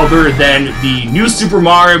none other than the new Super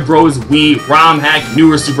Mario Bros. Wii ROM hack,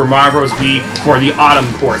 newer Super Mario Bros. Wii for the autumn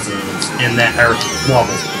courses in that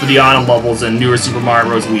levels, for the autumn levels and newer Super Mario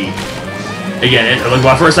Bros. Wii. Again, like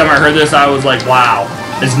the first time I heard this, I was like, wow.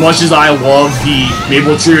 As much as I love the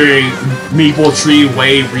Maple Tree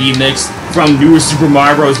Way remix from newer Super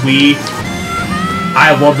Mario Bros. Wii,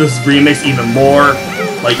 I love this remix even more.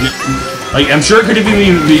 Like I'm sure it could have been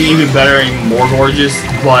even better and even more gorgeous,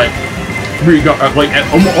 but like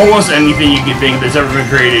almost anything you could think that's ever been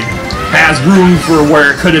created has room for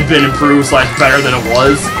where it could have been improved / better than it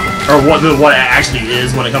was, or what it actually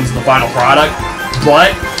is when it comes to the final product.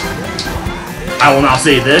 But I will now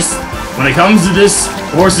say this: when it comes to this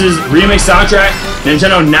course's remix soundtrack,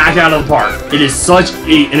 Nintendo knocked out of the park. It is such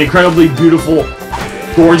an incredibly beautiful,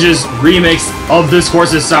 gorgeous remix of this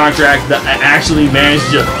course's soundtrack that actually managed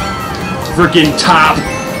to freaking top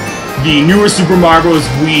the newer Super Mario Bros.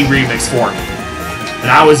 Wii remix for me. And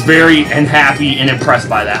I was very happy and impressed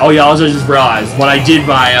by that. Oh yeah, I also just realized when I did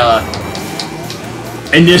my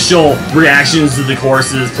initial reactions to the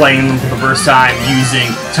courses, playing them for the first time, using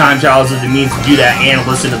time trials as the means to do that and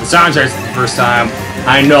listen to the soundtracks for the first time,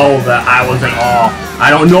 I know that I was in awe. I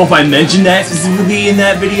don't know if I mentioned that specifically in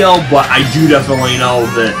that video, but I do definitely know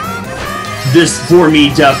that this, for me,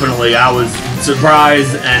 definitely, I was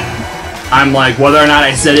surprised, and I'm like, whether or not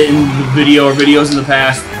I said it in the video or videos in the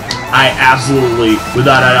past, I absolutely,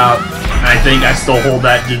 without a doubt, and I think I still hold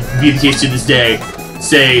that to be the case to this day,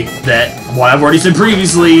 say that what I've already said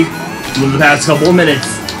previously in the past couple of minutes,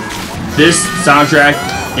 this soundtrack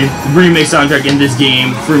and remake soundtrack in this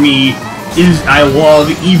game, for me, is I love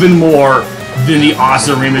even more than the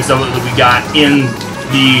awesome remix of it that we got in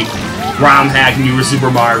the ROM hack newer Super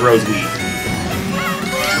Mario Bros. Wii.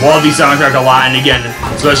 Love the soundtrack a lot, and again,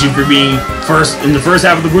 especially for being in the first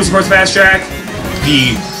half of the Booster Course Fast Track,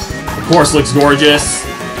 the course looks gorgeous.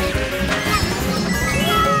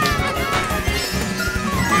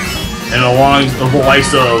 And along the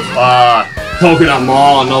likes of Coconut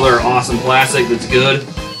Mall, another awesome classic that's good.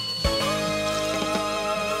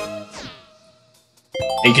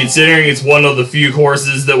 And considering it's one of the few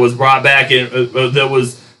courses that was brought back in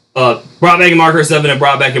brought back in Mario Kart 7 and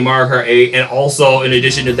brought back in Mario Kart 8, and also in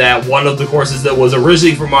addition to that, one of the courses that was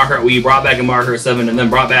originally from Mario Kart Wii, brought back in Mario Kart 7, and then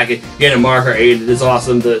brought back again in Mario Kart 8. It is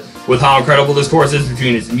awesome that with how incredible this course is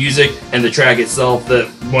between its music and the track itself,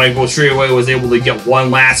 that Maple Tree Way was able to get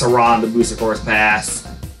one last hurrah on the Booster Course Pass.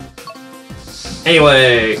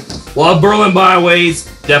 Anyway, love Berlin Byways,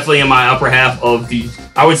 definitely in my upper half of the,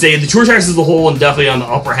 I would say the tour tracks as a whole, and definitely on the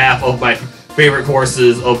upper half of my favorite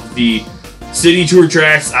courses of the city tour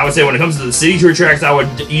tracks. I would say when it comes to the city tour tracks, I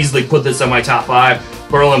would easily put this on my top 5.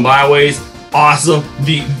 Berlin Byways, awesome.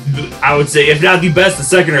 I would say, if not the best, the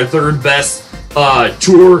second or third best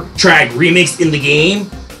tour track remix in the game.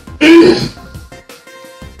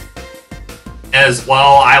 As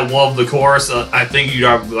well, I love the course. I think you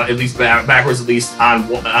are at least backwards, at least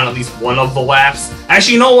on at least one of the laps.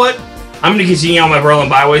 Actually, you know what? I'm going to continue on my Berlin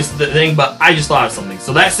Byways thing, but I just thought of something.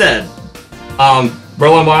 So that said,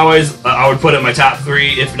 Berlin Byways, I would put it in my top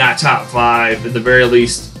 3, if not top 5, at the very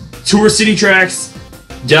least. Tour city tracks,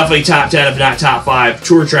 definitely top 10, if not top 5.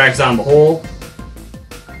 Tour tracks on the whole.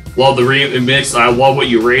 Love the remix. I love What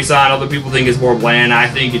You Race On. Other people think it's more bland. I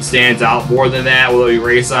think it stands out more than that, What You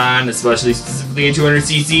Race On, especially specifically in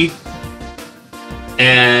 200cc.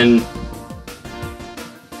 And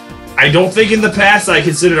I don't think in the past I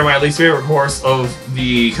considered my least favorite course of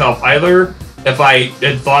the Cup either. If I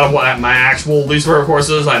had thought of what my actual least favorite course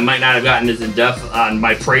is, I might not have gotten as in-depth on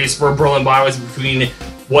my praise for Berlin Byways between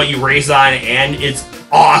What You Race On and its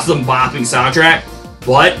awesome bopping soundtrack.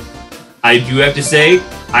 But I do have to say,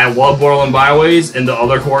 I love Berlin Byways, and the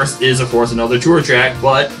other course is, of course, another tour track,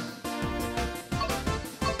 but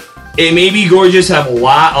it may be gorgeous, have a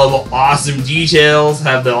lot of awesome details,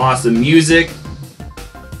 have the awesome music,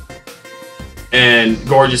 and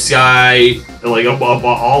gorgeous sky, like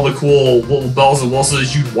all the cool little bells and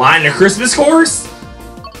whistles you'd want in a Christmas course.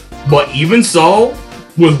 But even so,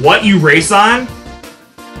 with what you race on,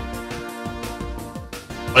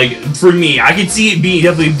 like, for me, I could see it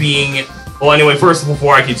definitely being, well, anyway, first,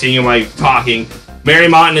 before I continue my talking, Merry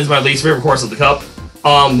Mountain is my least favorite course of the Cup.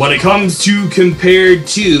 When it comes to compared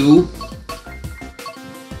to,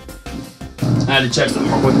 I had to check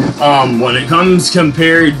something real quick. When it comes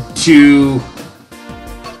compared to,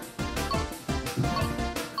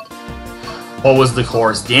 what was the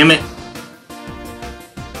course? Damn it.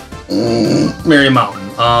 Merry Mountain.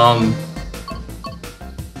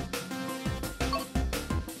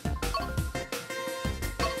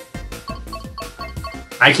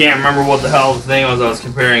 I can't remember what the hell the thing was I was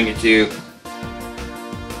comparing it to.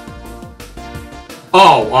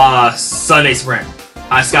 Oh, Sunday Sprint.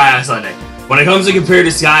 Sky High Sunday. When it comes to compare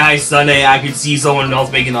to Sky High Sunday, I could see someone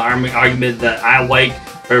else making the argument that I like,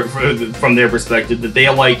 or from their perspective, that they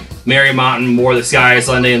like Merry Mountain more than Sky High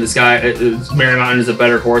Sunday, and Merry Mountain is a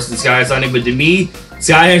better course than Sky High Sunday. But to me,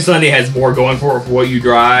 Sky High Sunday has more going for it for what you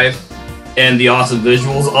drive and the awesome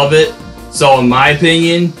visuals of it. So in my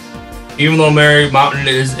opinion, even though Merry Mountain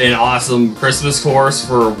is an awesome Christmas course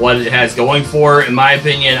for what it has going for, in my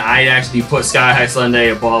opinion, I'd actually put Sky High Sunday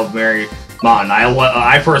above Merry Mountain.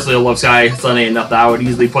 I personally love Sky High Sunday enough that I would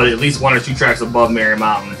easily put at least 1 or 2 tracks above Merry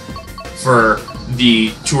Mountain for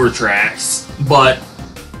the tour tracks. But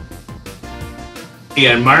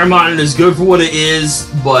again, Merry Mountain is good for what it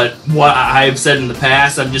is, but what I've said in the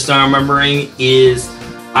past, I'm just not remembering, is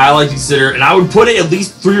I like to consider, and I would put it at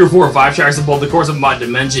least 3 or 4 or 5 tracks above the course I'm about to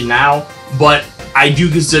mention now, but I do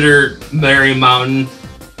consider Merry Mountain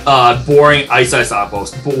boring ice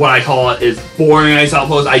outpost. But what I call it is boring ice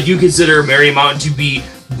outpost. I do consider Merry Mountain to be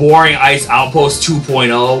boring ice outpost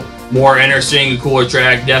 2.0, more interesting, cooler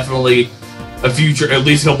track, definitely at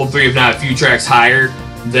least a couple, 3 if not a few tracks higher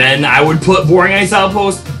than I would put boring ice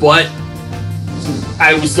outpost, but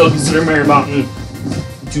I would still consider Merry Mountain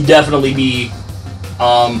to definitely be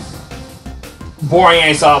boring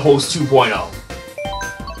ice outpost 2.0.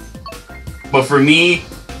 But for me,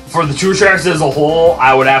 for the tour tracks as a whole,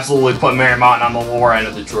 I would absolutely put Merry Mountain on the lower end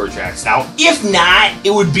of the tour tracks. Now, if not,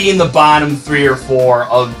 it would be in the bottom 3 or 4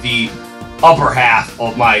 of the upper half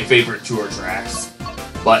of my favorite tour tracks.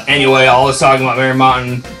 But anyway, all this talking about Merry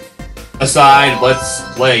Mountain aside, let's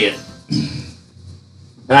play it.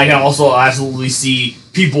 And I can also absolutely see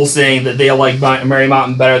people saying that they like Merry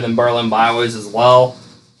Mountain better than Berlin Byways as well.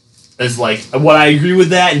 It's like, would I agree with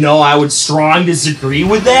that? No, I would strongly disagree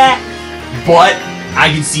with that. But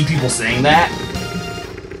I can see people saying that.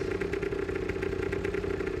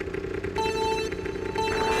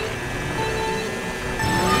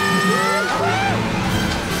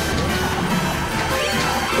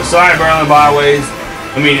 Sorry, Berlin Byways.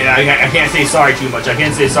 I mean, I can't say sorry too much. I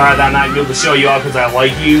can't say sorry that I'm not able to show you off because I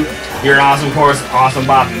like you. You're an awesome course, awesome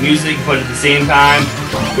bopping music, but at the same time,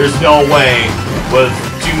 there's no way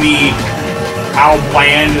to me, how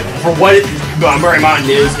bland, for what Merry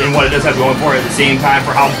Mountain is and what it does have going for it, at the same time,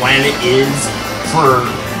 for how bland it is for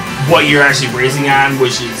what you're actually racing on,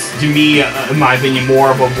 which is, to me, in my opinion,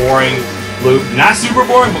 more of a boring loop. Not super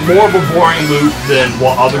boring, but more of a boring loop than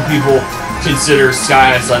what other people consider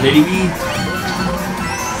Sky High Sunday to be.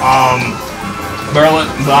 Berlin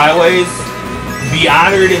Byways, be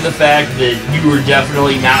honored in the fact that you were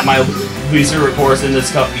definitely not my least favorite course in this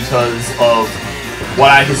cup because of what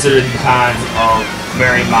I consider the cons of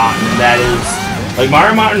Merry Mountain. That is, like,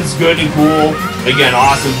 Merry Mountain's good and cool. Again,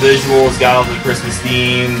 awesome visuals, got all the Christmas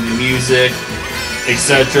theme, the music,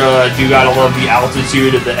 etc. Do gotta love the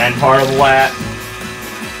altitude at the end part of the lap.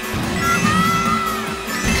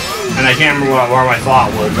 And I can't remember where my thought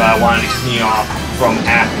was, but I wanted to continue off from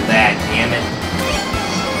after that, damn it.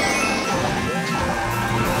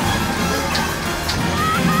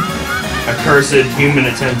 Accursed human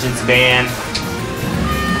attention span.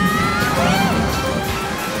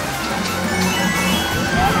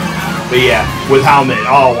 But yeah, with helmet,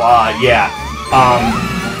 yeah.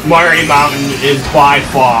 Merry Mountain is by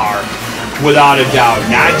far, without a doubt,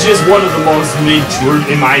 not just one of the most mid-tour,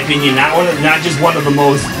 in my opinion, not just one of the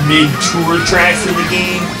most mid-tour tracks in the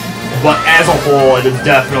game, but as a whole, it is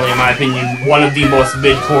definitely, in my opinion, one of the most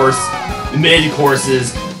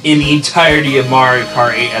mid-courses in the entirety of Mario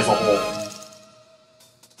Kart 8 as a whole.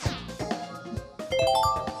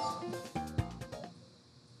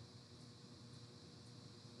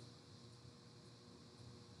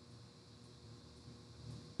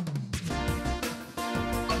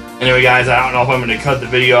 Anyway, guys, I don't know if I'm going to cut the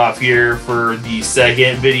video off here for the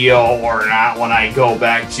second video or not when I go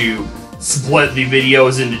back to split the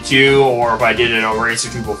videos into 2, or if I did it a race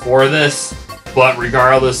or 2 before this. But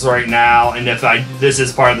regardless, right now, and if this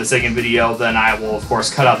is part of the second video, then I will, of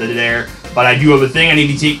course, cut out the but I do have a thing I need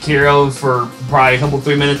to take care of for probably a couple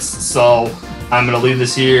 3 minutes, so I'm gonna leave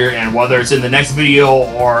this here, and whether it's in the next video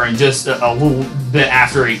or in just a little bit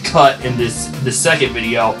after a cut in this second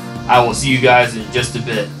video, I will see you guys in just a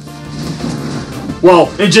bit. Well,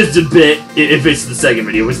 in just a bit, if it's the second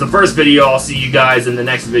video. If it's the first video, I'll see you guys in the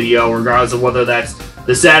next video, regardless of whether that's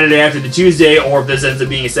the Saturday after the Tuesday, or if this ends up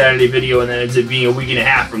being a Saturday video and then ends up being a week and a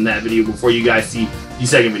half from that video before you guys see the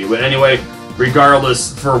second video. But anyway,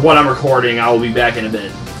 regardless, for what I'm recording, I will be back in a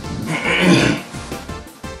bit.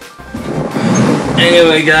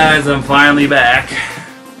 Anyway, guys, I'm finally back.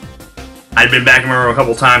 I've been back a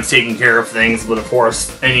couple times taking care of things, but of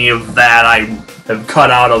course, any of that I have cut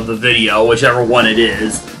out of the video, whichever one it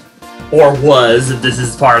is, or was, if this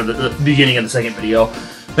is part of the beginning of the second video.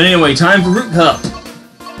 But anyway, time for Root Cup.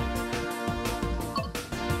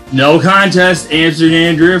 No contest,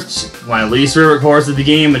 Amsterdam Drift, my least favorite course of the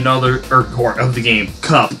game,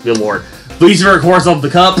 Cup, good lord. Least favorite course of the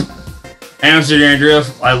Cup, Amsterdam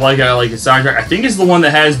Drift. I like the soundtrack. I think it's the one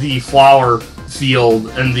that has the flower field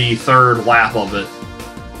in the third lap of it.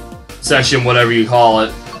 Section, whatever you call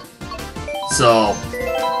it. So,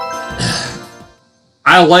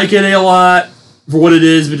 I like it a lot for what it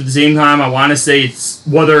is, but at the same time, I want to say it's,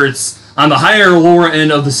 whether it's on the higher or lower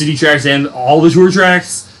end of the city tracks and all the tour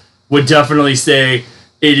tracks, would definitely say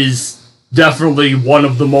it is definitely one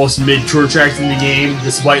of the most mid-tour tracks in the game,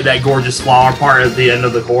 despite that gorgeous flower part at the end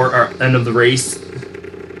of the court, or end of the race.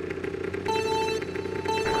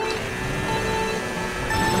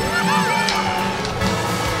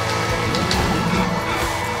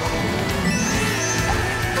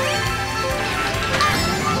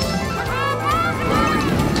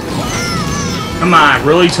 Come on,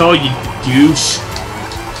 really, Toad, you douche?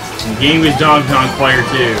 The game is Donkey Kong Player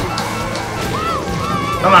 2.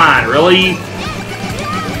 Come on, really?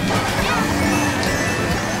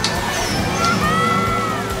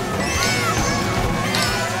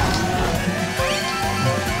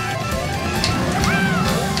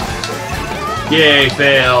 Yay,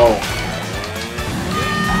 fail.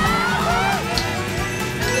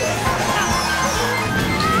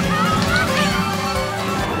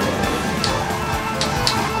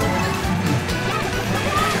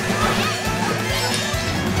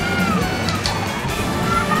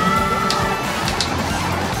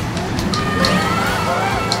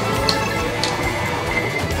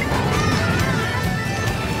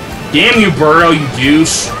 Damn you, Burrow, you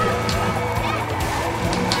douche.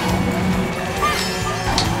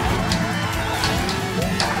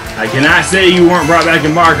 I cannot say you weren't brought back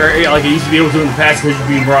in Mario Kart 8 like I used to be able to in the past because you're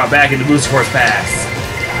being brought back in the Booster Course Pass.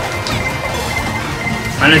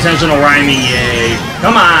 Unintentional rhyming, yay.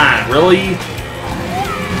 Come on, really?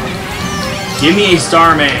 Give me a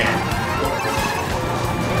Starman.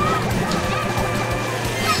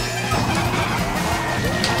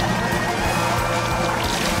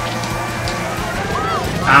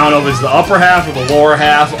 I don't know if it's the upper half or the lower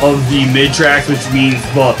half of the mid-tracks, which means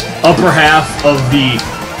the upper half of the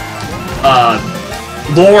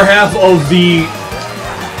lower half of the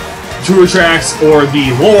tour tracks or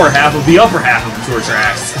the lower half of the upper half of the tour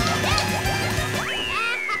tracks.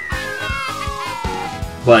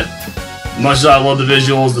 But much as I love the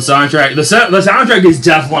visuals, the soundtrack, the soundtrack is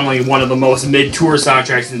definitely one of the most mid-tour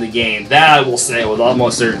soundtracks in the game. That I will say with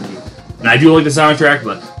almost certainty. And I do like the soundtrack,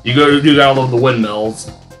 but you do gotta love the windmills.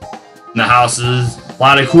 And the houses, a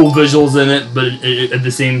lot of cool visuals in it, but at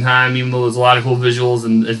the same time, even though there's a lot of cool visuals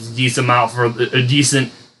and it's a decent amount for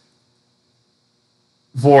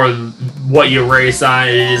for what you race on,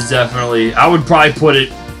 it is definitely, I would probably put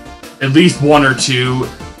it at least 1 or 2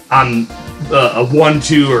 on a 1,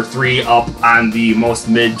 2, or 3 up on the most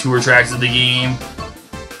mid tour tracks of the game.